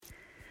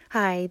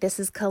Hi, this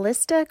is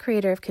Callista,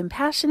 creator of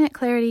Compassionate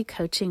Clarity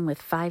Coaching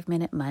with 5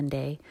 Minute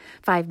Monday.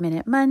 5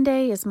 Minute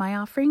Monday is my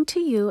offering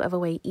to you of a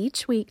way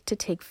each week to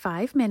take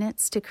 5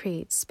 minutes to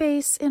create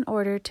space in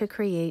order to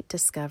create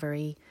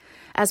discovery.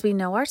 As we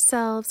know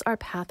ourselves, our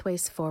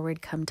pathways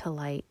forward come to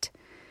light.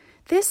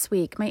 This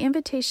week, my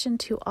invitation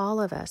to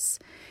all of us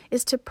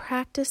is to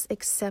practice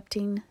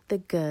accepting the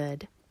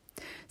good.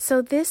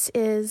 So this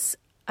is,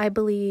 I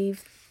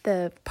believe,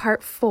 the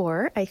part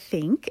 4, I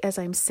think, as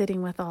I'm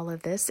sitting with all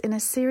of this, in a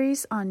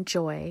series on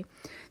joy.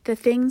 The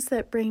things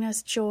that bring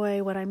us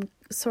joy, what I'm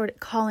sort of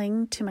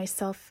calling to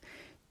myself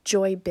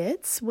joy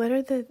bits. What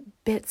are the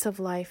bits of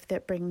life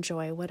that bring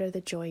joy? What are the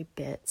joy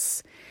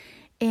bits?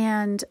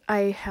 And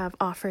I have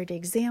offered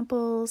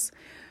examples,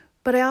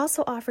 but I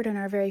also offered in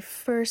our very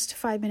first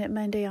 5 Minute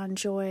Monday on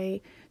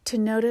joy to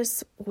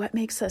notice what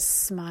makes us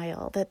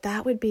smile,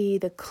 that would be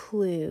the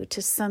clue to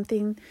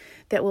something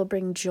that will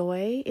bring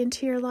joy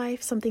into your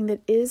life, something that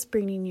is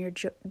bringing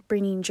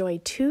joy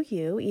to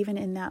you, even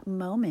in that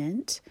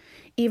moment,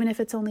 even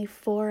if it's only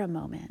for a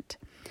moment.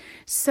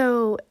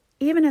 So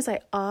even as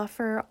I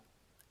offer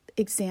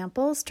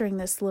examples during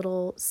this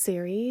little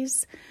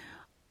series,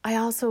 I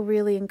also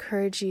really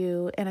encourage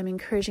you, and I'm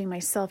encouraging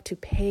myself, to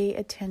pay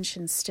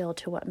attention still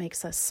to what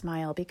makes us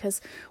smile,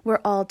 because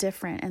we're all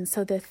different. And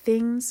so the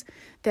things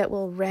that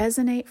will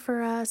resonate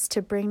for us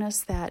to bring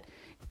us that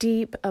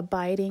deep,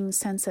 abiding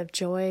sense of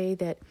joy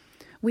that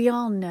we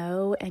all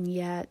know and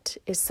yet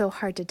is so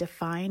hard to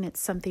define, it's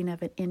something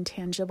of an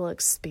intangible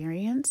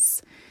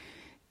experience,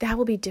 that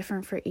will be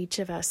different for each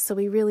of us. So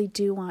we really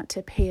do want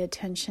to pay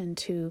attention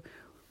to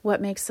what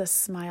makes us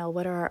smile,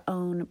 what are our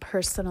own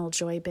personal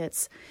joy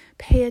bits.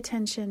 Pay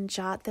attention,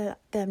 jot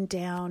them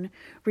down,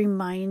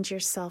 remind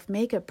yourself,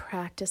 make a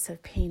practice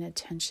of paying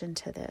attention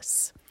to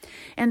this.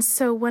 And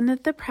so one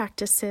of the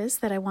practices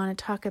that I want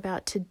to talk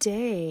about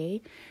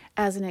today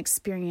as an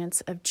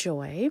experience of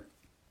joy,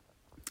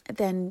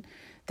 then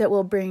that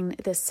will bring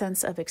this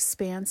sense of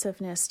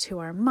expansiveness to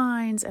our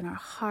minds and our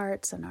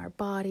hearts and our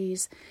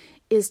bodies,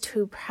 is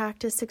to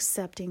practice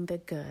accepting the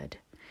good.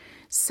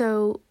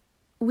 So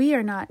we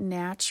are not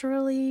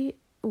naturally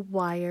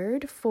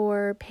wired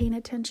for paying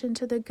attention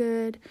to the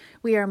good.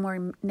 We are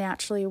more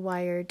naturally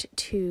wired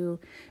to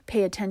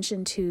pay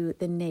attention to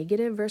the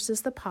negative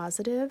versus the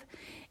positive.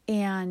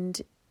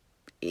 And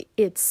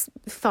it's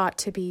thought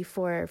to be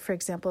for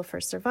example, for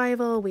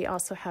survival. We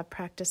also have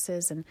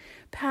practices and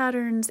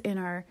patterns in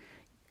our,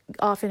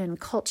 often in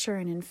culture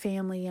and in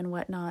family and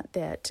whatnot,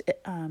 that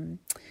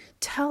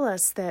tell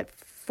us that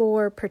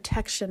for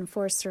protection,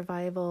 for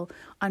survival,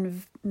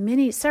 on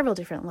several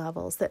different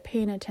levels, that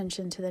paying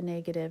attention to the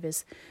negative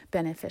is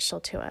beneficial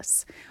to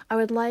us. I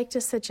would like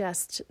to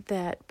suggest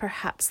that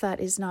perhaps that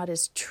is not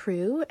as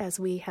true as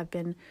we have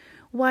been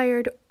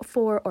wired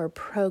for or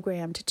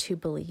programmed to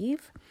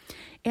believe.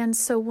 And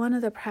so one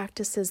of the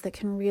practices that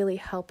can really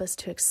help us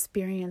to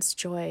experience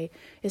joy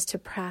is to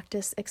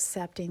practice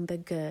accepting the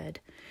good.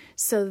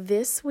 So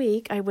this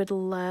week, I would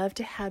love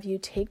to have you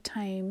take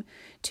time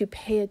to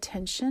pay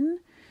attention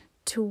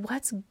to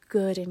what's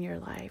good in your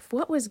life.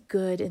 What was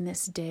good in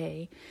this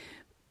day?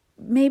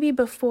 Maybe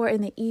before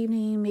in the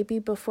evening, maybe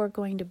before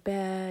going to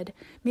bed,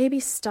 maybe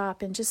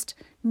stop and just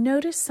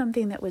notice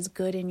something that was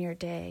good in your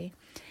day.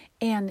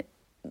 And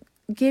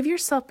give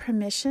yourself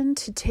permission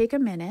to take a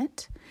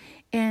minute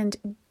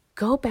and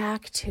go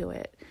back to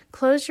it.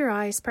 Close your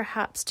eyes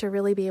perhaps to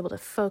really be able to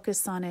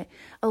focus on it.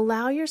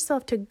 Allow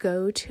yourself to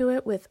go to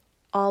it with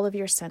all of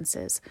your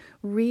senses.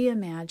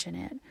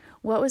 Reimagine it.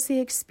 What was the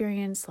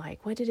experience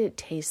like? What did it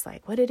taste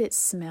like? What did it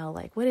smell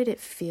like? What did it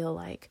feel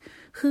like?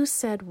 Who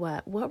said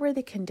what? What were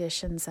the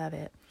conditions of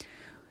it?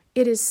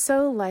 It is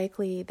so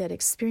likely that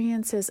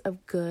experiences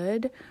of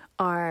good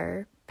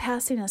are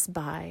passing us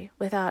by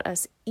without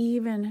us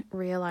even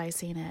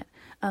realizing it,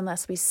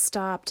 unless we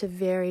stop to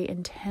very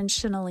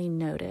intentionally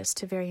notice,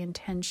 to very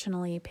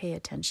intentionally pay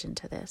attention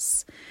to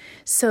this.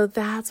 So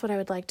that's what I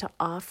would like to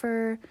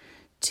offer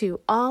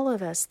to all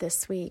of us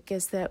this week,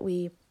 is that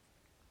we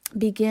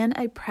begin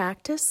a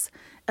practice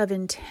of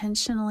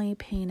intentionally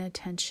paying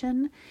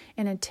attention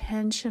and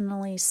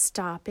intentionally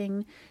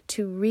stopping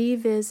to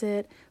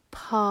revisit,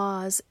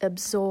 pause,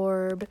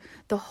 absorb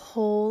the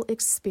whole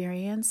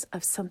experience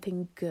of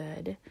something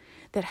good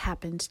that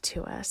happened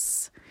to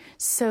us.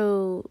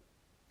 So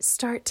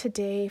start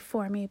today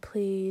for me,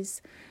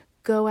 please.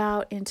 Go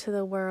out into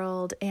the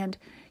world and,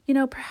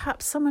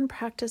 perhaps someone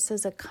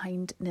practices a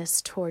kindness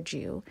towards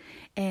you,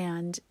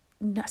 and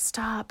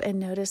stop and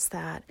notice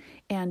that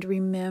and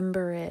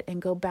remember it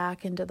and go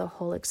back into the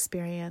whole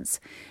experience.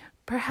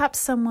 Perhaps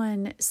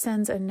someone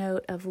sends a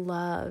note of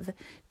love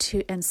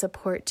and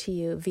support to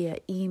you via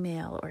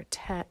email or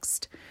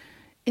text.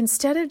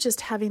 Instead of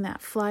just having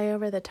that fly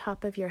over the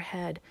top of your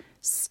head,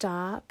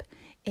 stop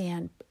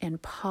and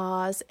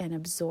pause and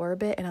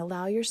absorb it and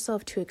allow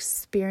yourself to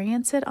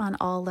experience it on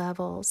all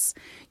levels.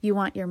 You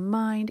want your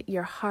mind,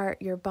 your heart,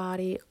 your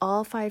body,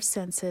 all 5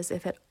 senses,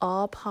 if at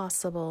all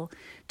possible,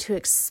 to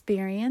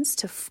experience,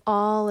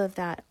 all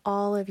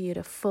of you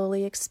to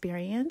fully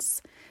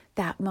experience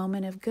that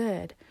moment of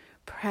good.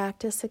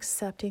 Practice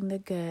accepting the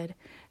good,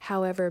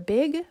 however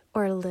big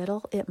or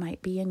little it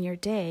might be in your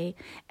day,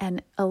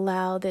 and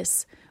allow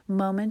this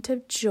moment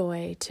of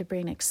joy to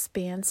bring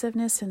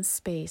expansiveness and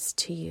space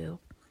to you.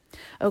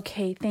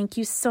 Okay, thank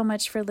you so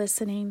much for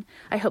listening.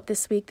 I hope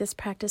this week this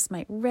practice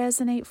might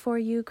resonate for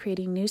you,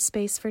 creating new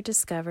space for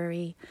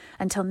discovery.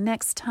 Until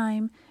next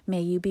time,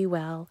 may you be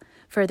well.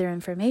 Further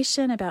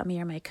information about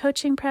me or my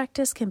coaching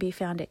practice can be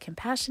found at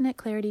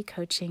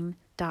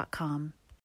CompassionateClarityCoaching.com.